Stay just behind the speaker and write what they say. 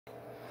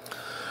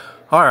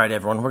All right,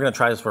 everyone, we're going to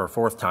try this for a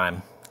fourth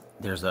time.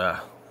 There's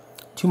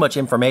too much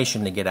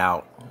information to get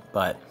out.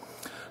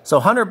 So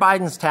Hunter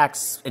Biden's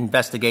tax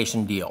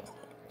investigation deal.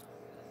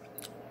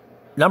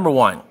 Number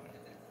one,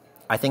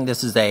 I think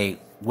this is a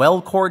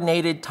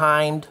well-coordinated,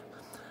 timed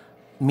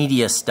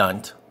media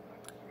stunt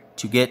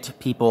to get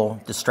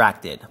people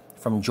distracted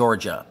from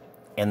Georgia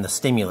and the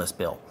stimulus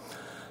bill.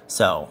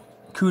 So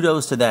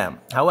kudos to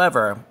them.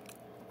 However,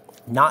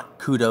 not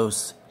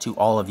kudos to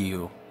all of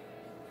you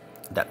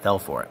that fell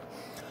for it.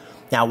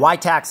 Now, why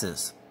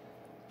taxes?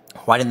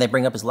 Why didn't they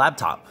bring up his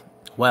laptop?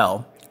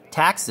 Well,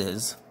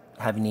 taxes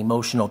have an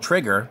emotional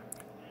trigger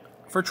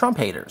for Trump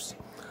haters.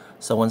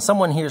 So when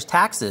someone hears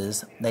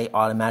taxes, they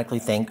automatically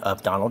think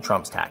of Donald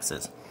Trump's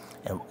taxes.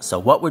 And so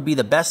what would be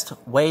the best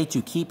way to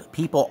keep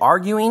people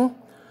arguing?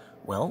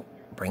 Well,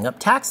 bring up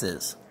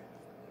taxes.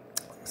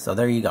 So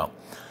there you go.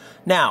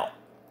 Now,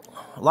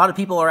 a lot of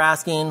people are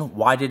asking,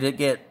 why did it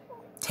get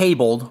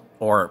tabled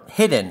or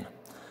hidden?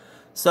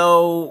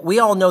 So we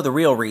all know the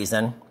real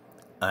reason.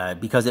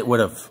 Because it would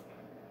have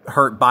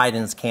hurt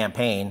Biden's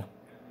campaign,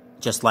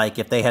 just like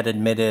if they had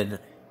admitted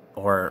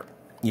or,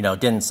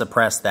 didn't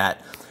suppress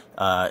that.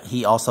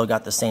 He also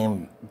got the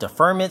same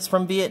deferments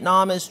from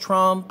Vietnam as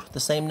Trump,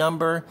 the same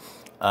number.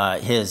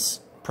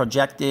 His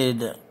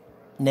projected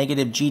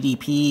negative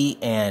GDP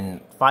and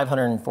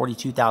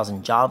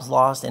 542,000 jobs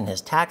lost in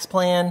his tax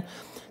plan.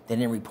 They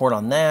didn't report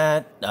on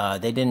that.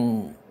 They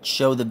didn't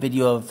show the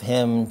video of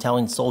him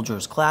telling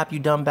soldiers, clap, you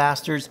dumb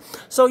bastards.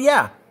 So,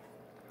 yeah.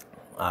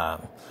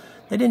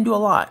 They didn't do a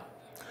lot.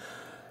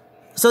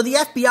 So the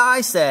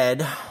FBI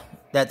said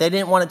that they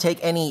didn't want to take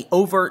any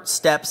overt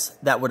steps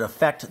that would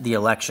affect the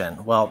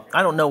election. Well,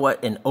 I don't know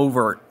what an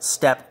overt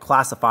step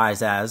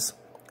classifies as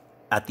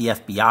at the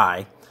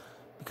FBI,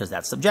 because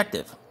that's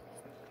subjective.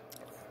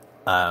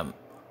 It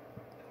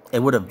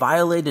would have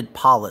violated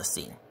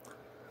policy.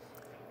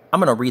 I'm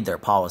going to read their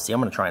policy.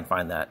 I'm going to try and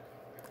find that.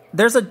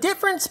 There's a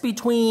difference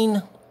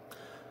between...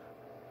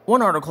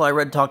 One article I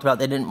read talked about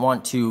they didn't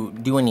want to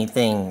do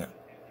anything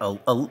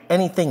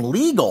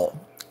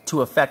legal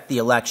to affect the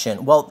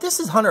election. Well, this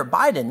is Hunter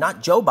Biden,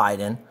 not Joe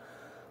Biden.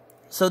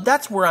 So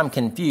that's where I'm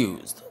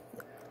confused.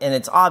 And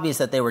it's obvious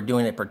that they were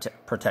doing it to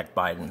protect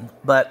Biden.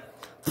 But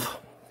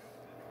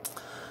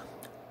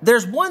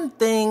there's one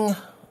thing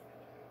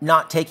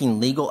not taking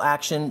legal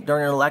action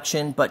during an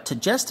election, but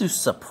to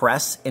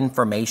suppress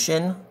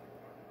information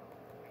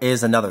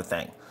is another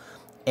thing.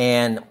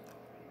 And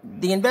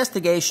the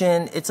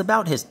investigation, it's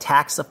about his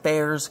tax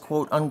affairs,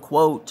 quote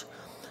unquote.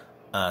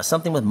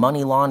 Something with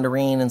money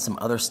laundering and some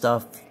other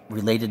stuff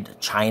related to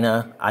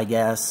China, I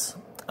guess.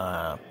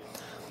 Now,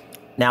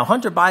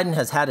 Hunter Biden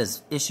has had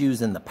his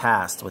issues in the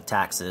past with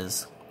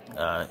taxes.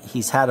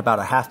 He's had about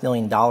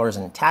 $500,000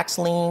 in tax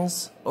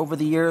liens over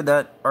the year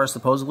that are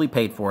supposedly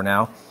paid for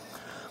now.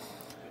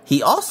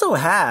 He also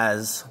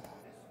has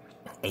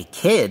a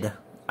kid,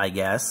 I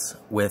guess,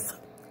 with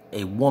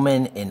a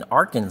woman in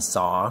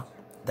Arkansas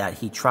that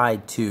he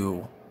tried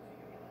to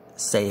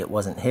say it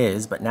wasn't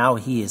his, but now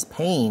he is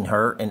paying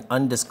her an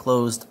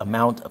undisclosed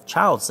amount of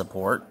child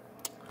support.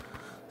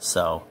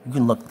 So you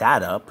can look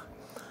that up.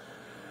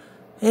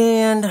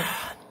 And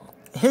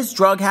his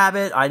drug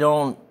habit, I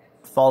don't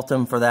fault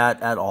him for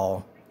that at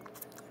all.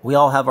 We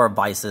all have our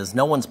vices.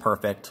 No one's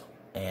perfect.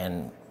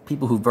 And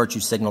people who virtue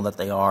signal that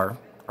they are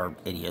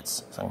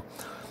idiots. So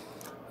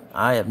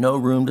I have no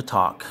room to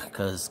talk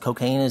because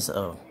cocaine is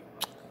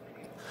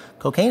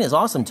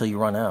awesome till you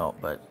run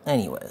out. But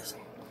anyways.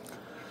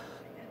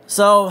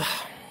 So,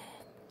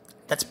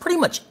 that's pretty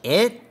much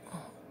it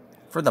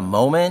for the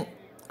moment.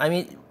 I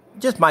mean,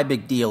 just my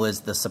big deal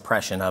is the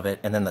suppression of it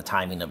and then the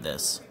timing of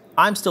this.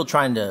 I'm still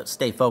trying to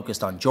stay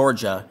focused on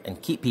Georgia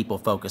and keep people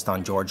focused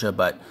on Georgia,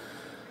 but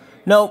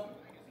no,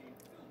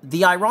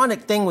 the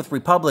ironic thing with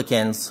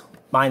Republicans,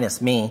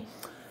 minus me,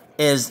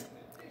 is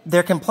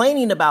they're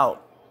complaining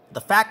about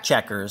the fact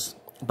checkers,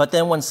 but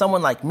then when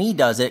someone like me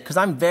does it, because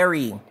I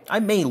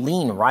may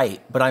lean right,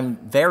 but I'm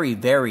very,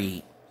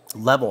 very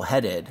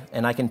level-headed,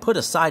 and I can put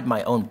aside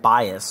my own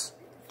bias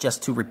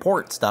just to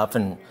report stuff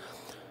and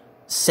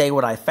say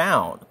what I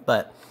found.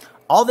 But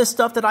all this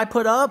stuff that I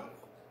put up,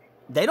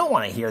 they don't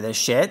want to hear this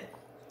shit.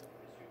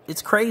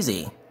 It's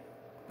crazy.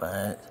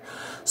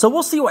 So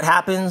we'll see what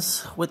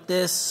happens with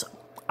this.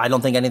 I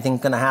don't think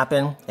anything's going to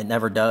happen. It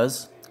never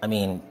does. I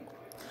mean,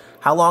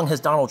 how long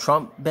has Donald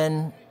Trump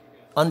been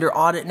under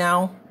audit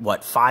now?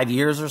 What, 5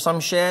 years or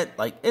some shit?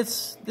 Like,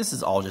 this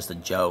is all just a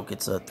joke.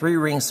 It's a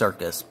three-ring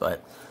circus,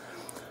 but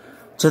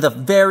to the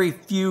very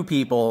few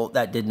people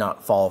that did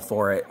not fall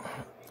for it,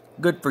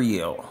 good for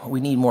you. We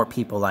need more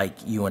people like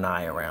you and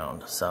I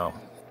around. So,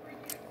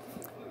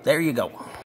 there you go.